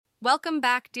Welcome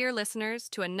back, dear listeners,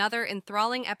 to another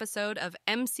enthralling episode of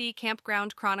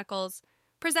Campground Chronicles,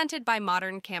 presented by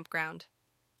Modern Campground.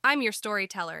 I'm your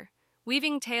storyteller,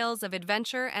 weaving tales of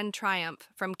adventure and triumph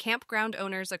from campground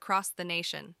owners across the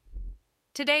nation.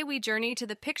 Today we journey to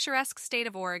the picturesque state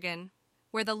of Oregon,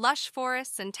 where the lush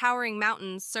forests and towering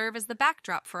mountains serve as the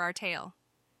backdrop for our tale.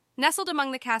 Nestled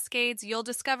among the Cascades, you'll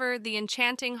discover the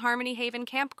enchanting Harmony Haven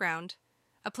Campground,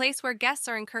 a place where guests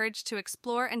are encouraged to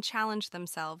explore and challenge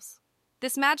themselves.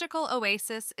 This magical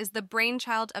oasis is the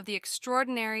brainchild of the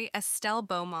extraordinary Estelle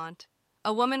Beaumont,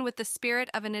 a woman with the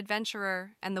spirit of an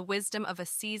adventurer and the wisdom of a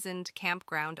seasoned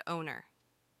campground owner.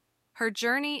 Her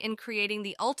journey in creating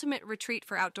the ultimate retreat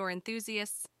for outdoor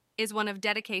enthusiasts is one of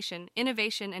dedication,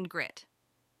 innovation, and grit.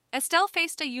 Estelle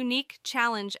faced a unique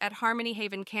challenge at Harmony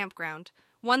Haven Campground,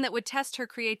 one that would test her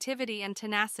creativity and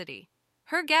tenacity.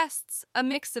 Her guests, a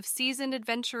mix of seasoned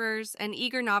adventurers and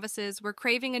eager novices, were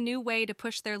craving a new way to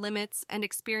push their limits and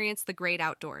experience the great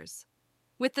outdoors.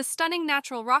 With the stunning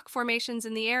natural rock formations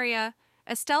in the area,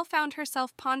 Estelle found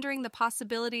herself pondering the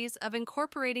possibilities of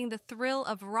incorporating the thrill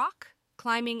of rock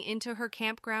climbing into her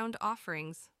campground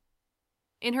offerings.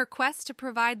 In her quest to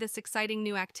provide this exciting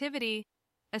new activity,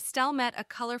 Estelle met a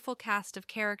colorful cast of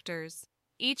characters,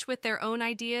 each with their own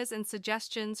ideas and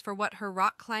suggestions for what her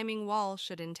rock climbing wall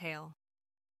should entail.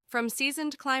 From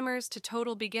seasoned climbers to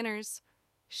total beginners,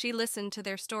 she listened to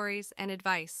their stories and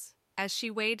advice as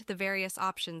she weighed the various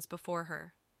options before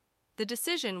her. The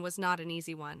decision was not an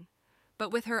easy one, but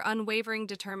with her unwavering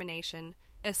determination,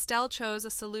 Estelle chose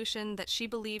a solution that she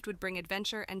believed would bring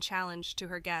adventure and challenge to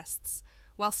her guests,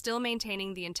 while still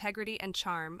maintaining the integrity and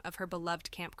charm of her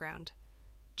beloved campground.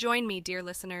 Join me, dear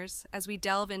listeners, as we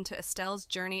delve into Estelle's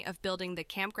journey of building the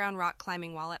campground rock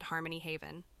climbing wall at Harmony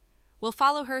Haven. We'll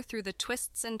follow her through the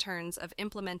twists and turns of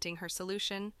implementing her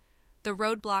solution, the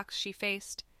roadblocks she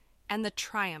faced, and the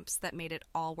triumphs that made it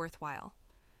all worthwhile.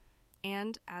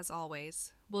 And, as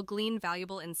always, we'll glean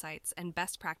valuable insights and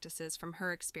best practices from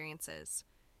her experiences,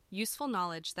 useful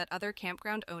knowledge that other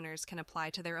campground owners can apply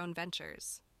to their own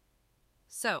ventures.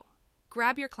 So,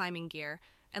 grab your climbing gear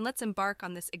and let's embark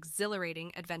on this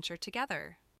exhilarating adventure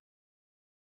together.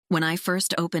 When I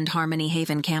first opened Harmony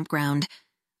Haven Campground,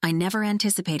 I never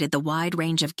anticipated the wide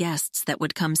range of guests that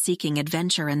would come seeking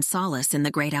adventure and solace in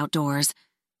the great outdoors.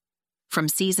 From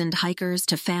seasoned hikers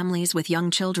to families with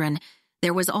young children,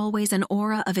 there was always an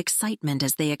aura of excitement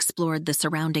as they explored the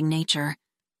surrounding nature.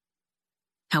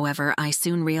 However, I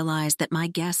soon realized that my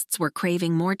guests were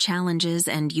craving more challenges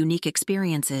and unique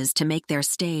experiences to make their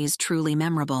stays truly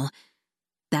memorable.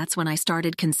 That's when I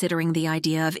started considering the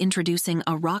idea of introducing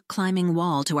a rock climbing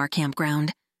wall to our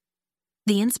campground.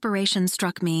 The inspiration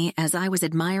struck me as I was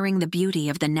admiring the beauty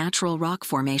of the natural rock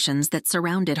formations that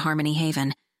surrounded Harmony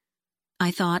Haven.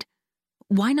 I thought,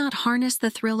 why not harness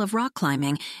the thrill of rock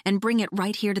climbing and bring it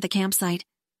right here to the campsite?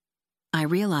 I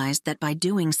realized that by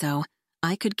doing so,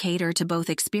 I could cater to both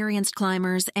experienced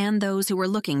climbers and those who were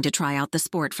looking to try out the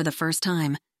sport for the first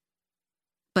time.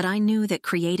 But I knew that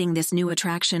creating this new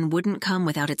attraction wouldn't come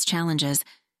without its challenges,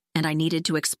 and I needed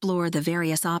to explore the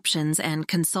various options and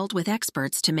consult with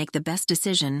experts to make the best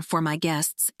decision for my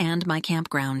guests and my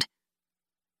campground.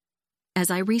 As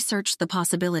I researched the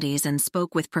possibilities and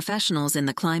spoke with professionals in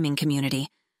the climbing community,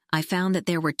 I found that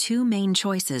there were two main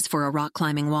choices for a rock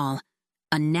climbing wall: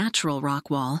 a natural rock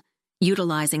wall,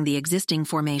 utilizing the existing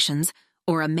formations,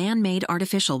 or a man-made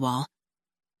artificial wall.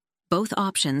 Both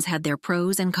options had their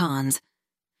pros and cons.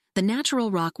 The natural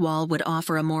rock wall would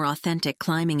offer a more authentic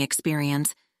climbing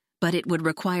experience, but it would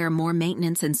require more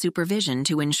maintenance and supervision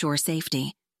to ensure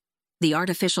safety. The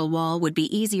artificial wall would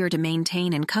be easier to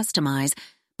maintain and customize,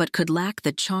 but could lack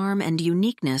the charm and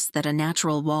uniqueness that a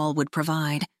natural wall would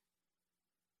provide.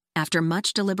 After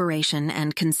much deliberation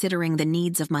and considering the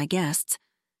needs of my guests,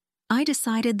 I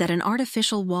decided that an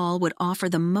artificial wall would offer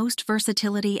the most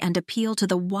versatility and appeal to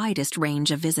the widest range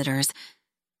of visitors.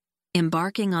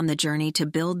 Embarking on the journey to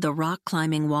build the rock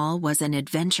climbing wall was an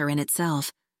adventure in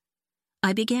itself.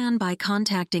 I began by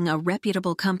contacting a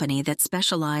reputable company that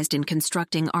specialized in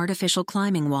constructing artificial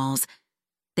climbing walls.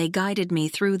 They guided me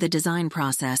through the design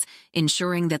process,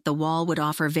 ensuring that the wall would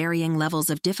offer varying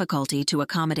levels of difficulty to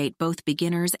accommodate both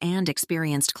beginners and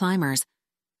experienced climbers.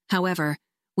 However,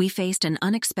 we faced an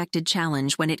unexpected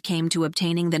challenge when it came to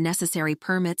obtaining the necessary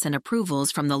permits and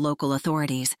approvals from the local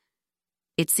authorities.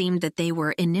 It seemed that they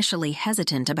were initially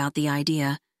hesitant about the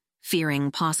idea, fearing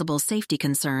possible safety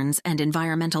concerns and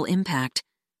environmental impact.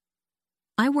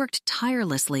 I worked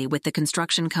tirelessly with the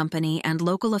construction company and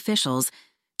local officials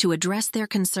to address their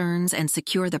concerns and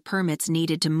secure the permits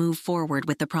needed to move forward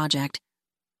with the project.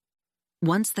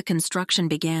 Once the construction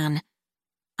began,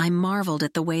 I marveled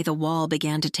at the way the wall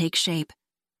began to take shape.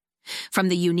 From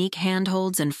the unique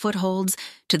handholds and footholds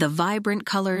to the vibrant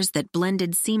colors that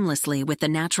blended seamlessly with the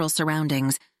natural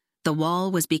surroundings, the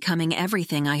wall was becoming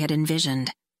everything I had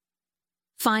envisioned.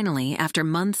 Finally, after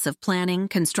months of planning,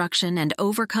 construction, and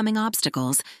overcoming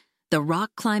obstacles, the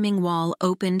rock-climbing wall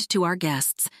opened to our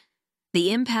guests.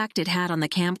 The impact it had on the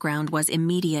campground was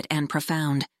immediate and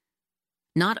profound.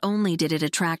 Not only did it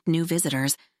attract new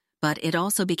visitors, but it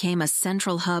also became a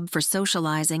central hub for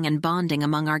socializing and bonding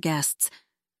among our guests.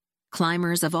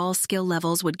 Climbers of all skill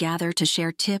levels would gather to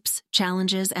share tips,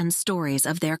 challenges, and stories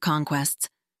of their conquests.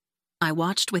 I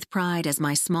watched with pride as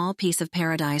my small piece of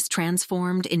paradise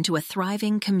transformed into a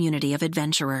thriving community of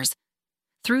adventurers.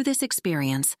 Through this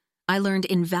experience, I learned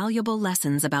invaluable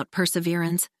lessons about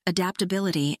perseverance,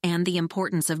 adaptability, and the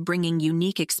importance of bringing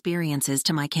unique experiences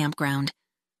to my campground.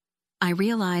 I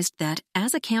realized that,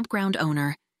 as a campground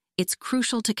owner, it's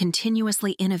crucial to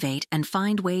continuously innovate and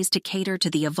find ways to cater to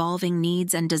the evolving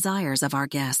needs and desires of our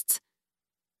guests.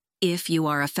 If you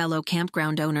are a fellow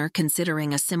campground owner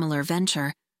considering a similar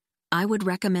venture, I would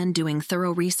recommend doing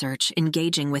thorough research,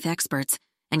 engaging with experts,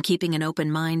 and keeping an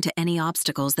open mind to any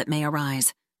obstacles that may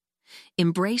arise.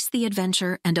 Embrace the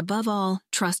adventure and, above all,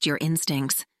 trust your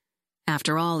instincts.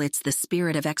 After all, it's the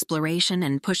spirit of exploration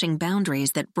and pushing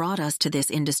boundaries that brought us to this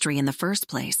industry in the first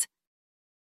place.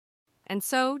 And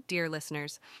so, dear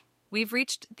listeners, we've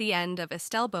reached the end of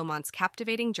Estelle Beaumont's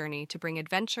captivating journey to bring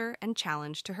adventure and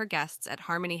challenge to her guests at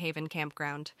Harmony Haven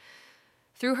Campground.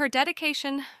 Through her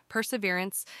dedication,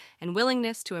 perseverance, and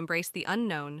willingness to embrace the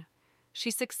unknown,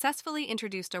 she successfully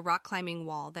introduced a rock-climbing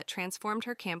wall that transformed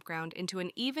her campground into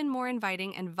an even more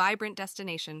inviting and vibrant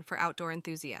destination for outdoor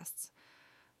enthusiasts.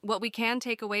 What we can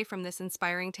take away from this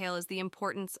inspiring tale is the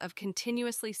importance of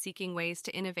continuously seeking ways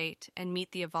to innovate and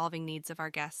meet the evolving needs of our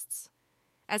guests.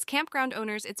 As campground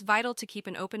owners, it's vital to keep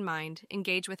an open mind,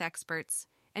 engage with experts,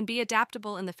 and be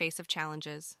adaptable in the face of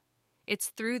challenges. It's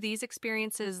through these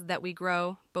experiences that we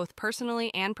grow, both personally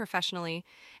and professionally,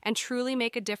 and truly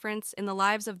make a difference in the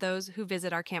lives of those who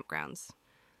visit our campgrounds.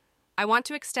 I want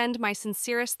to extend my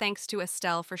sincerest thanks to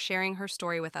Estelle for sharing her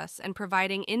story with us and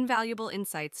providing invaluable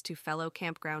insights to fellow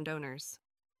campground owners.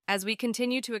 As we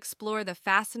continue to explore the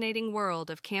fascinating world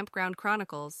of Campground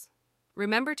Chronicles,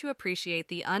 remember to appreciate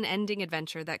the unending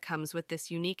adventure that comes with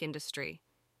this unique industry.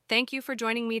 Thank you for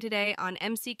joining me today on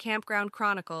MC Campground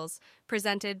Chronicles,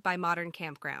 presented by Modern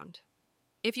Campground.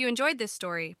 If you enjoyed this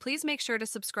story, please make sure to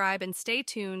subscribe and stay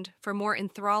tuned for more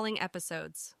enthralling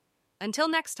episodes. Until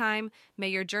next time, may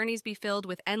your journeys be filled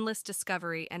with endless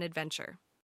discovery and adventure.